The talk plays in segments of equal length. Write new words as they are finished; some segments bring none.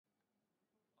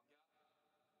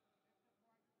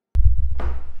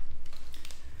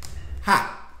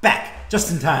Ha! Back!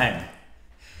 Just in time.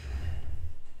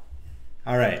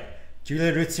 Alright.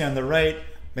 Julia Rizzi on the right.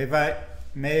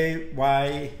 Mei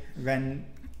Wai Ren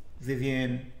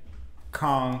Vivian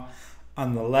Kong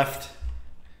on the left.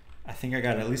 I think I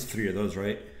got at least 3 of those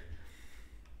right.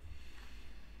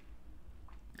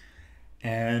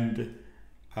 And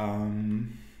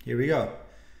here we go.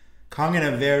 Kong in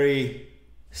a very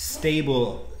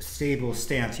stable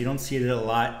stance. You don't see it a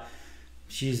lot.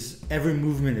 Every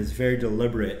movement is very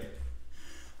deliberate,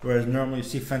 whereas normally you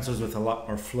see fencers with a lot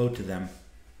more flow to them.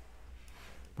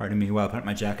 Pardon me while I put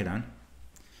my jacket on.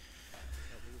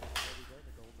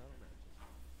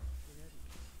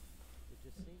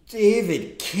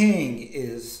 David King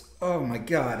is, oh my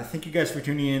God. Thank you guys for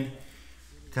tuning in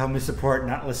to help me support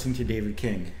not listening to David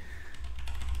King.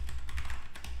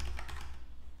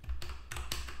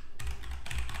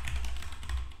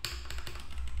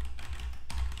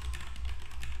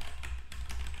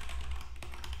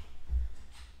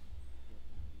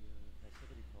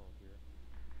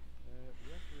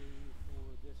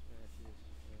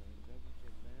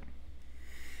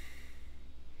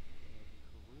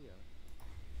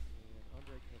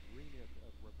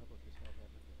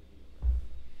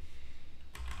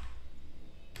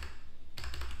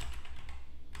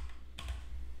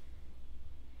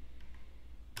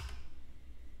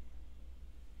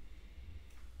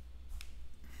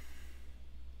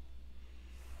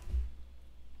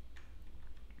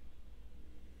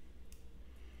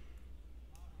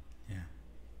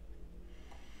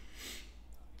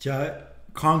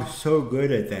 Kong's so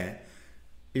good at that.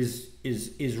 Is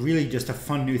really just a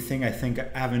fun new thing I think I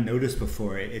haven't noticed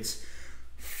before. It's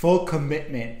full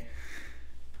commitment.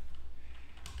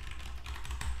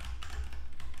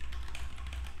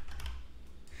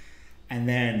 And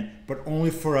then, but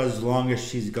only for as long as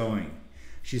she's going.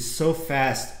 She's so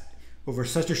fast over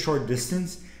such a short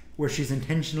distance where she's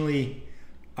intentionally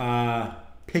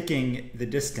picking the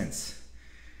distance.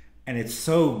 And it's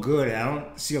so good. I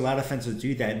don't see a lot of fencers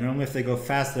do that. Normally, if they go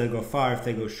fast, they'll go far. If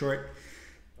they go short,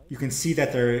 you can see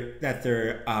that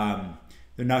they're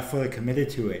not fully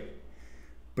committed to it.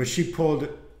 But she pulled.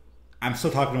 I'm still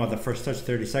talking about the first touch,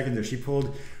 30 seconds there. She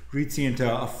pulled Rizzi into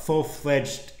a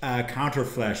full-fledged counter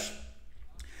flesh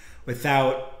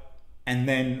without, and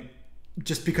then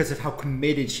just because of how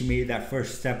committed she made that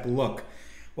first step look,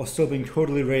 while still being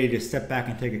totally ready to step back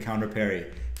and take a counter parry.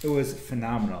 It was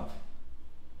phenomenal.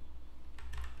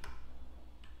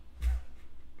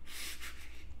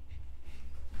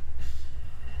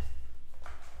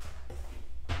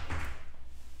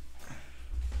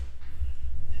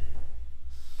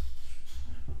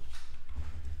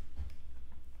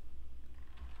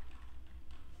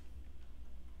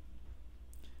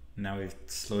 Now we've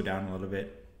slowed down a little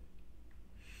bit.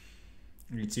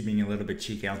 Rizzi being a little bit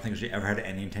cheeky. I don't think she ever had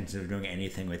any intention of doing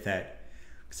anything with that,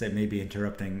 except maybe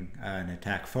interrupting an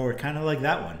attack forward, kind of like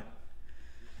that one.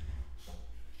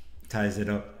 Ties it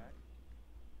up.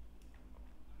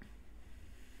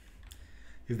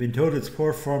 You've been told it's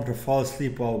poor form to fall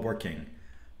asleep while working.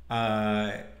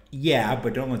 Yeah,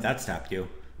 but don't let that stop you.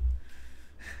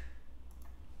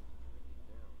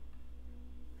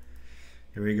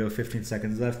 Here we go, 15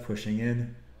 seconds left, pushing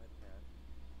in.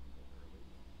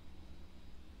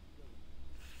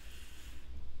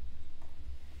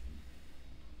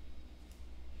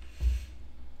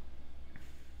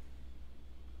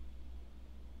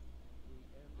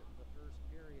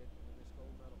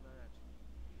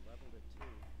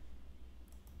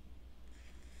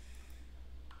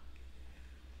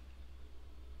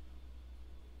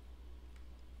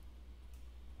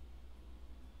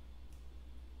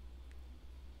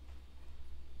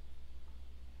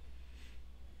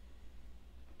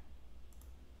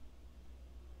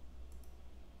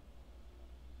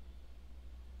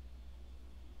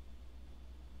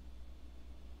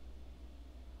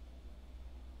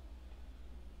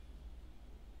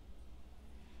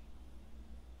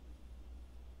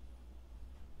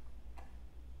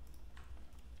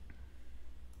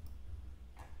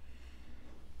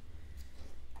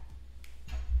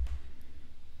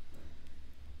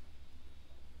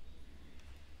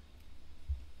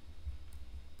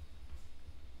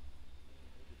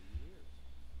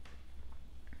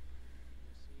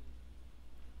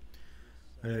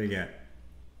 What do we got?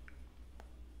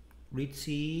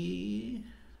 Rizzi,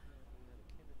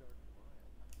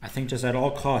 I think just at all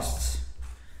costs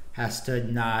has to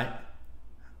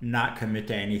not commit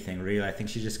to anything really. I think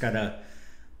she just gotta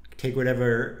take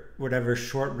whatever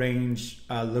short range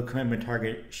low commitment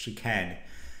target she can,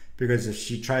 because if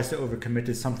she tries to overcommit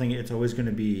to something, it's always going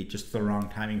to be just the wrong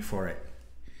timing for it.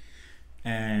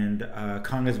 And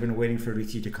Kong has been waiting for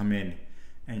Rizzi to come in,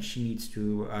 and she needs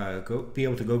to be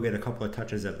able to go get a couple of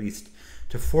touches at least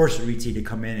to force Rizzi to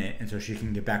come in it, and so she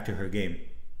can get back to her game.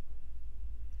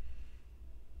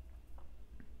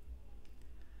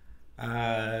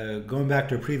 Going back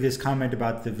to a previous comment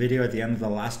about the video at the end of the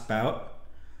last bout,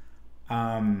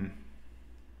 the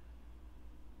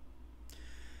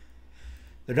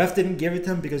ref didn't give it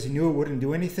to him because he knew it wouldn't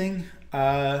do anything.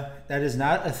 That is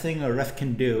not a thing a ref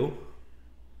can do.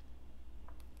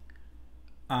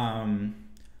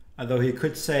 Although he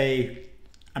could say,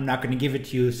 I'm not going to give it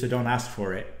to you, so don't ask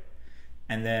for it.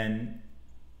 And then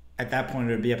at that point,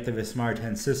 it would be up to Vismar to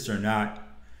insist or not,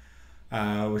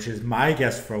 which is my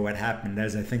guess for what happened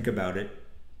as I think about it.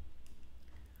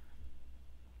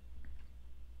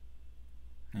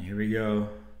 And here we go.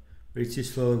 Rizzi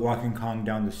slowly walking Kong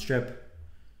down the strip.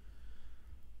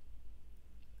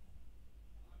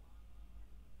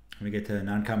 We get to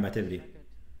non-combativity.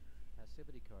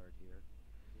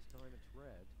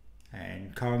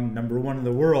 And Kong, number one in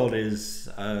the world, is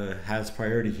has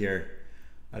priority here.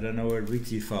 I don't know where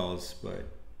Rizzi falls, but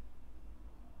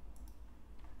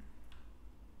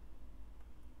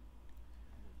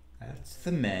that's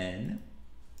the men.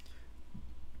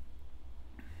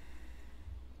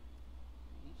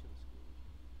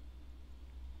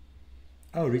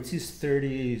 Oh, Rizzi's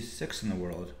 36 in the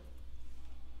world.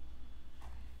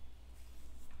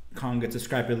 Kong gets a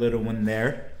scrappy little one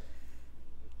there.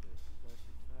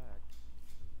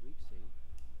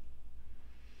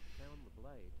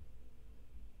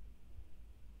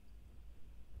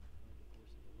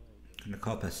 I'm gonna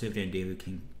call passivity and David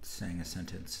King saying a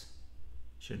sentence.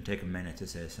 Shouldn't take a minute to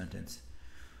say a sentence.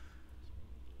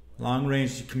 Long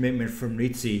range commitment from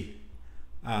Rizzi.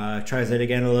 Tries it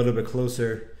again a little bit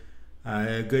closer.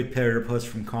 A good parry post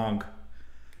from Kong.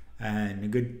 And a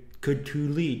good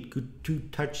two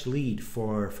touch lead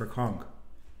for Kong.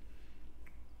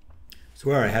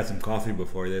 Swear I had some coffee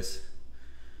before this,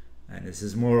 and this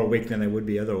is more awake than I would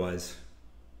be otherwise.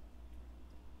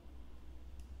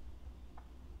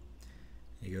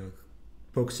 There you go.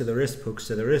 Pokes to the wrist, pokes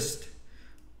to the wrist.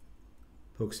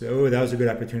 Pokes to, oh, that was a good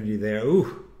opportunity there.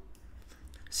 Ooh.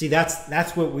 See, that's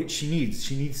what she needs.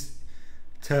 She needs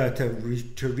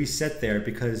to reset there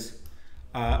because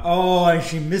oh, and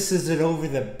she misses it over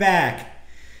the back.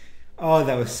 Oh,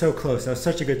 that was so close. That was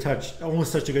such a good touch.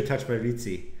 Almost such a good touch by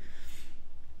Rizzi.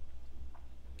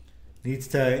 Needs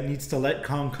to let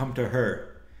Kong come to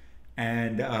her,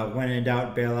 and when in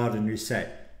doubt, bail out and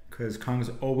reset. Because Kong's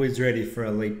always ready for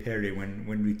a late parry when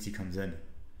Rizzi comes in.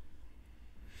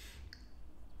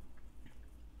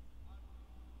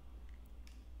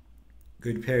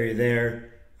 Good parry there.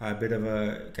 A bit of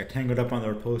got tangled up on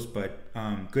their post, but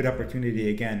good opportunity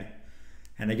again.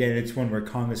 And again, it's one where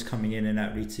Kong is coming in and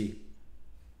at Rizzi.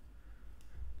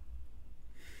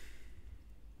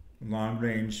 Long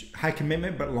range, high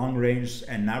commitment, but long range,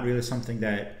 and not really something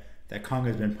that Kong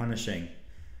has been punishing.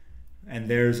 And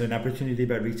there's an opportunity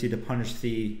by Rizzi to punish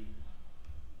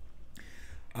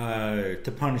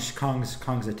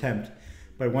Kong's attempt.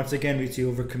 But once again, Rizzi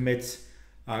overcommits.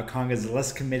 Kong is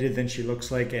less committed than she looks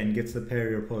like and gets the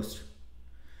parry or post.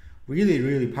 Really,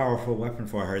 really powerful weapon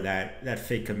for her, that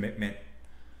fake commitment.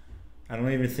 I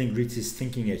don't even think Rizzi's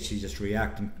thinking it. She's just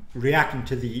reacting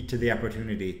to the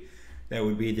opportunity that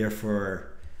would be there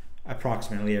for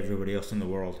approximately everybody else in the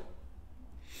world.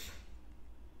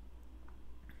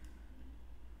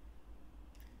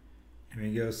 Here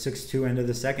we go, 6-2 end of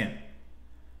the second.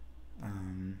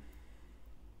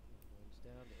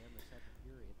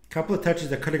 Couple of touches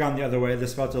that could have gone the other way.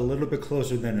 This bout's a little bit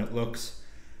closer than it looks,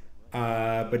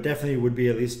 but definitely would be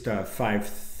at least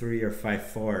 5-3 or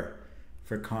 5-4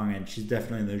 for Kong, and she's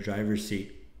definitely in the driver's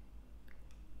seat.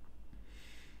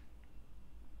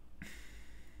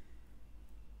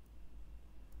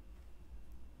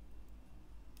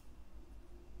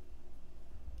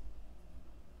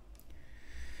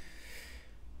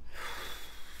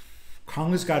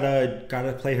 Kong's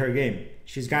gotta play her game.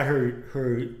 She's got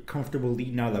her comfortable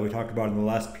lead now that we talked about in the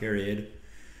last period,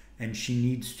 and she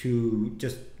needs to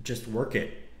just work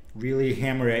it, really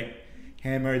hammer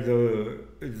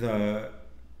the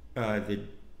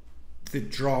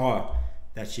draw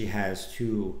that she has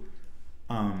to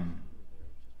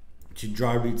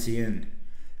draw Rizzi in.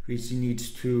 Rizzi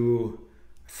needs to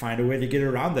find a way to get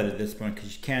around that at this point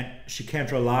because she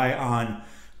can't rely on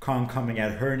Kong coming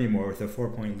at her anymore with a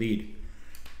 4-point lead.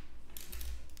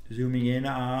 Zooming in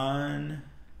on,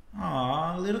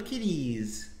 aw, little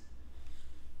kitties.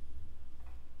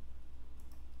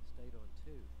 Stayed on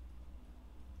 2.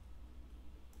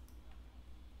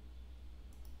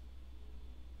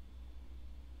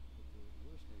 But the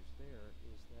worst news there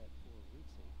is that for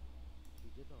Rizzi, he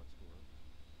did not score.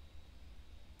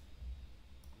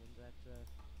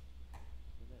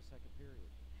 in that second period.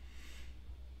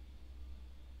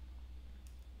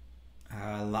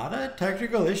 A lot of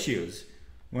technical issues.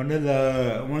 One of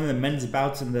the men's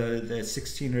bouts in the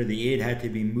 16 or the 8 had to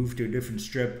be moved to a different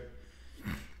strip.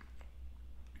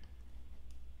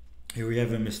 Here we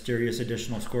have a mysterious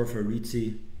additional score for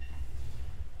Rizzi.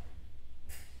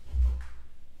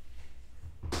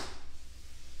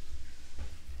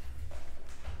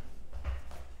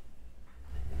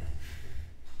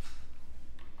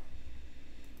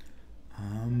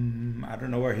 I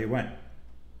don't know where he went.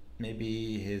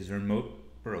 Maybe his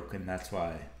remote broke and that's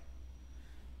why.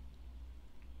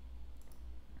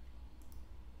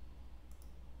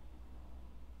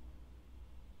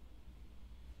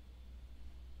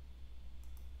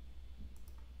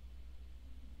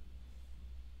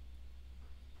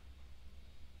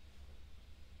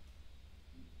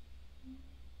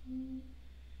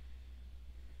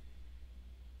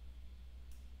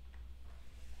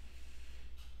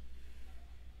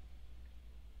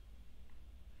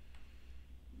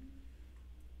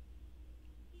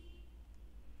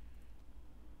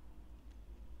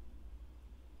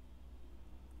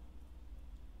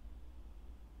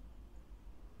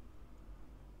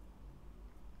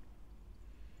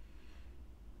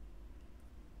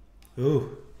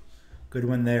 Ooh, good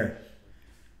one there.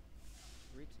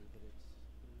 Rizzi, but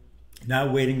it's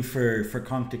Not waiting for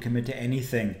Kong to commit to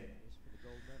anything. for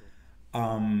the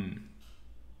gold medal.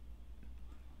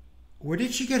 Where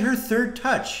did she get her third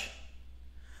touch?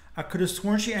 I could have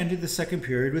sworn she ended the second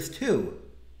period with 2.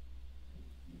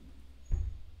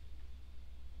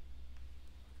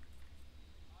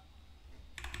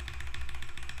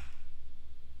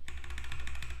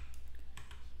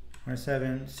 Or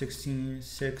 7, 16,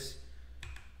 6,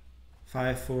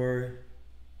 5, 4.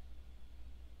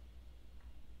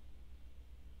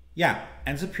 Yeah,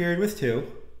 ends the period with 2.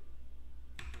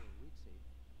 For Rizzi,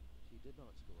 she did not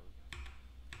score.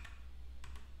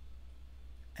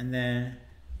 And then,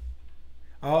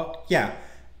 oh, yeah. But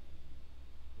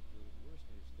the worst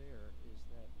news there is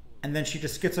that for And then she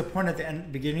just gets a point at the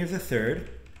end, beginning of the third.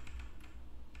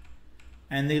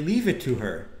 And they leave it to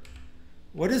her.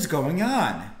 What is going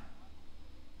on?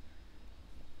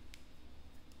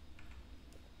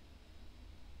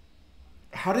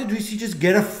 How did Rizzi just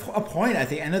get a point at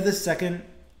the end of the second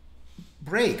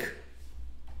break?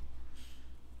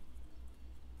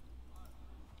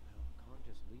 Kong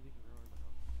just leaving her arm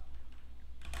out.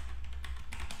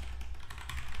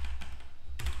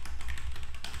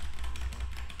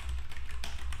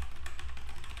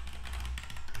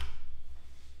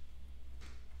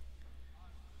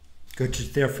 Good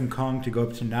just there from Kong to go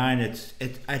up to 9.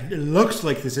 It looks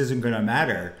like this isn't going to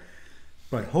matter.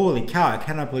 But holy cow, I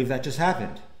cannot believe that just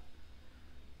happened.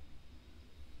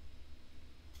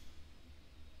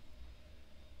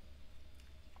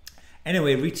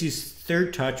 Anyway, Rizzi's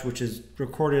third touch, which is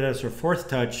recorded as her fourth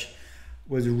touch,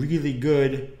 was really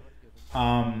good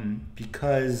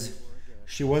because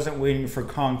she wasn't waiting for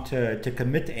Kong to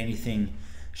commit to anything.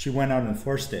 She went out and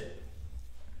forced it.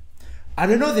 I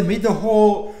don't know, they made there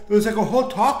was like a whole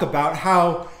talk about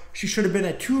how she should have been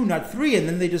at 2, not 3, and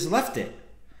then they just left it.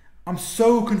 I'm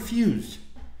so confused.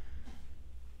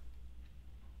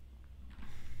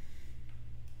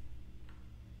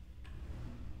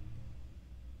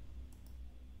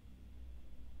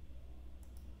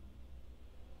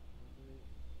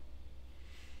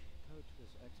 Coach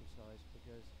this exercise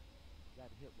because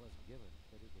that hit wasn't given,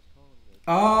 but it was Kong that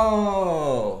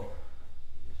Oh,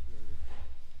 initiated.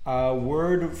 a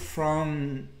word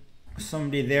from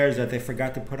somebody there is that they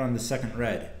forgot to put on the second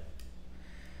red.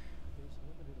 There's a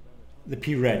limited amount of time. The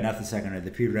P red, not the second red,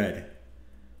 the P red.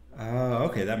 Oh,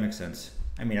 okay, that makes sense.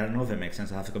 I mean, I don't know if it makes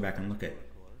sense. I'll have to go back and look at. And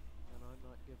I'm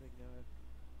not giving. I'm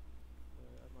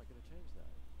not going to change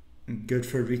that. Good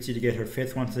for Rizzi to get her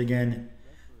 5th once again.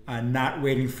 Not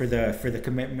waiting for the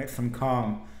commitment from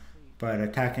Kong, but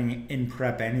attacking in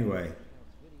prep anyway. Shouts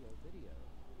video,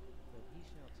 but he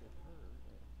shouts at her,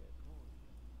 at Kong,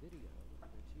 video, and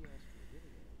then she asks for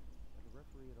video, and the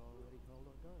referee had already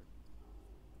called on guard.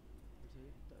 You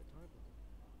see, time limit.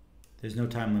 There's no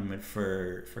time limit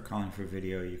for calling for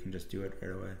video. You can just do it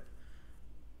right away.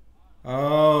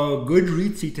 Oh, good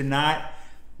Rizzi to not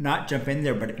jump in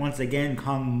there, but once again,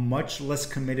 Kong much less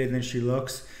committed than she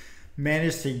looks.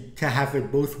 Managed to have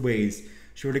it both ways.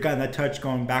 She would have gotten that touch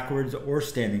going backwards or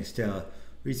standing still.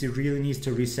 Rizzi really needs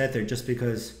to reset there just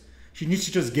because she needs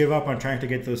to just give up on trying to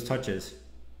get those touches.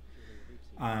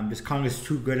 This Kong is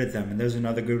too good at them, and there's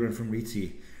another good one from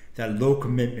Rizzi. That low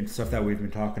commitment stuff that we've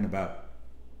been talking about.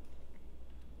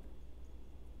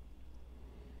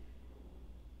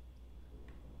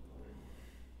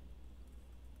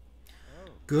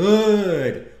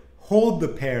 Good. Hold the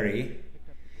parry. Picked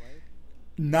up the blade.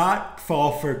 Not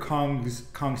fall for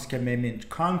Kong's commitment.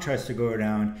 Kong tries to go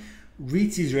around.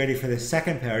 Rizzi's ready for the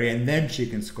second parry, and then she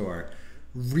can score.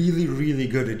 Really, really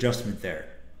good adjustment there.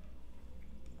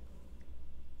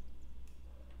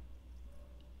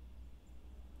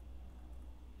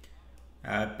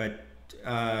 But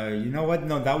you know what?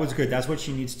 No, that was good. That's what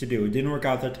she needs to do. It didn't work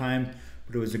out that time,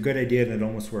 but it was a good idea and it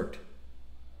almost worked.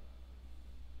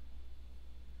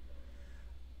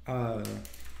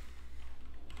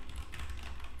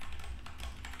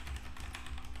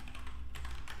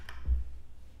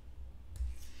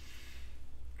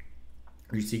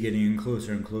 Rizzi getting in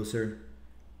closer and closer.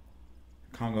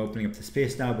 Kong opening up the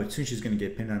space now, but soon she's going to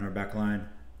get pinned on her back line.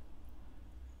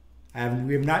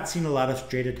 We have not seen a lot of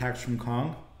straight attacks from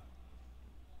Kong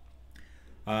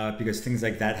because things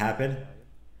like that happen.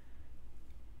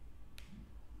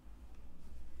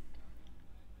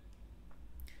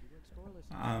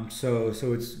 So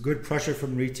it's good pressure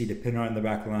from Rizzi to pin her on the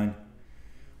back line.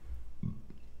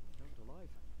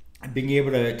 And being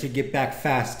able to get back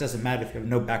fast doesn't matter if you have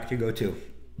no back to go to.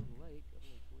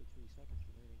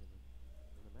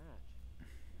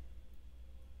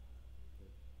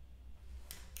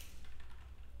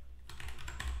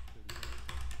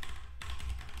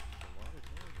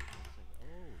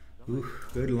 Ooh,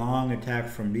 good long attack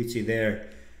from Rizzi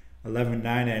there. 11-9,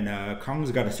 and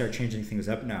Kong's got to start changing things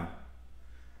up now.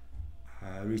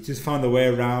 Rizzi's found the way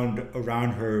around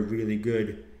her really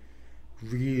good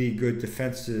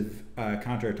defensive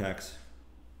counterattacks.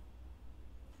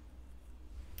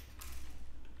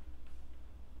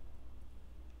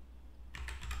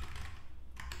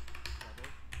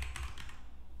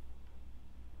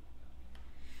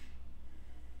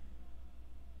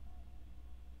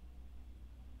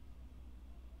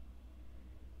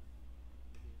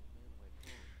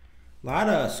 A lot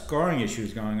of scoring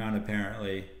issues going on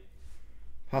apparently.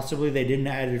 Possibly they didn't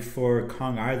add it for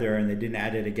Kong either, and they didn't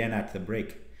add it again at the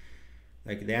break.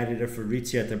 Like they added it for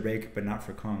Rizzi at the break, but not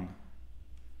for Kong.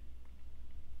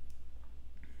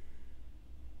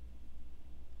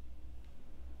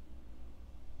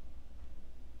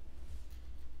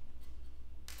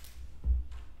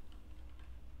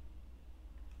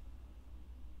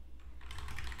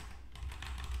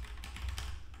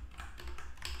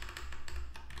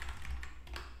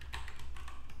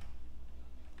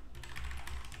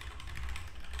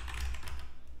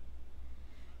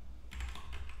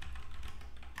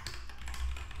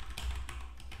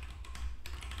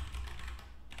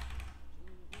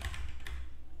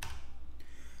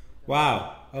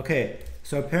 Wow. Okay.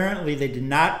 So apparently they did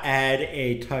not add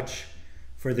a touch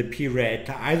for the P-Red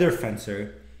to either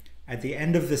fencer. At the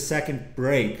end of the second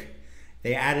break,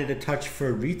 they added a touch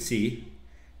for Rizzi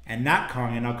and not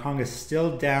Kong, and now Kong is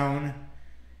still down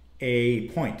a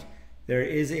point. There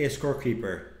is a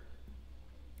scorekeeper.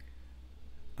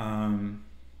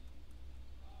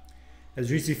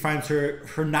 As Rizzi finds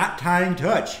her not tying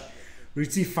touch.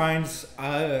 Rizzi finds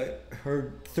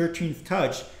her 13th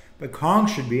touch, but Kong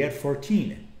should be at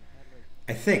 14.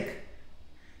 I think.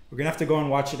 We're going to have to go and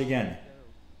watch it again.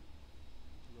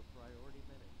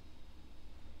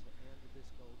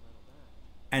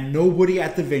 And nobody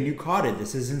at the venue caught it.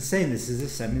 This is insane. This is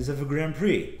the semis of a Grand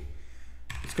Prix.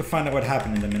 Let's go find out what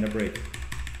happened in the minute break.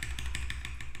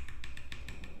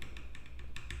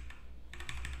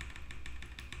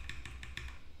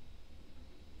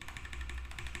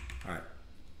 All right.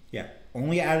 Yeah.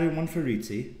 Only added one for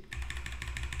Rizzi.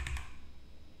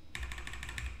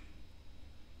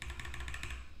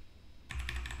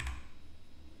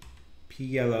 P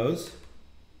yellows.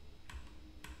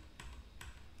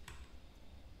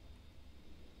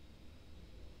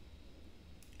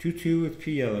 Two with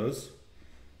P yellows.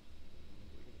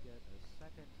 Get a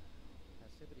second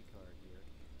passivity card here.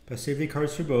 Passivity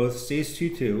cards for both. Stays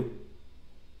 2-2.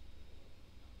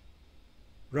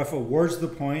 Ref awards the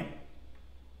point.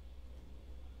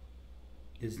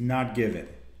 Is not given.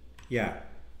 Yeah.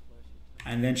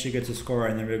 And then she gets a score,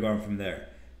 and then we're going from there.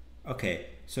 Okay.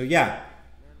 So yeah.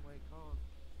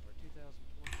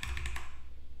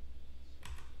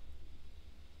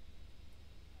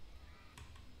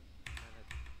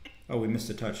 Oh, we missed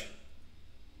a touch.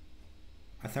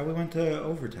 I thought we went to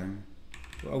overtime.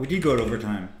 Oh, we did go to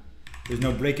overtime. There's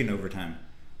no break in overtime.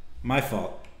 My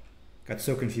fault. Got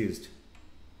so confused.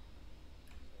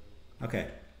 Okay,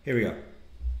 here we go.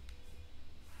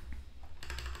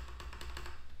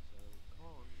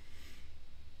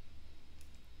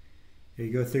 Here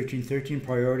you go, 13-13,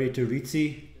 priority to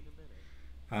Rizzi.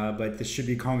 But this should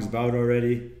be Kong's bout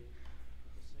already.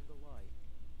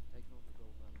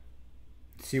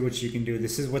 See what she can do.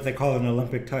 This is what they call an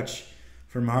Olympic touch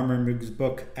from Harmon's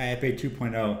book Epee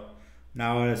 2.0.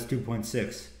 Now it's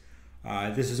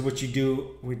 2.6. This is what you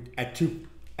do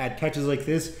at touches like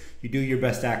this. You do your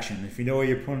best action. If you know what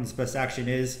your opponent's best action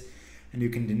is, and you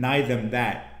can deny them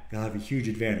that, you'll have a huge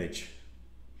advantage.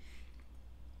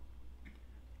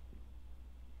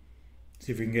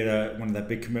 See if we can get one of that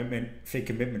big fake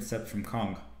commitment steps from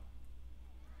Kong.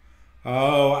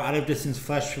 Oh, out of distance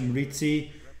flush from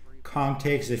Rizzi. Kong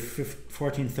takes a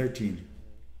 14-13.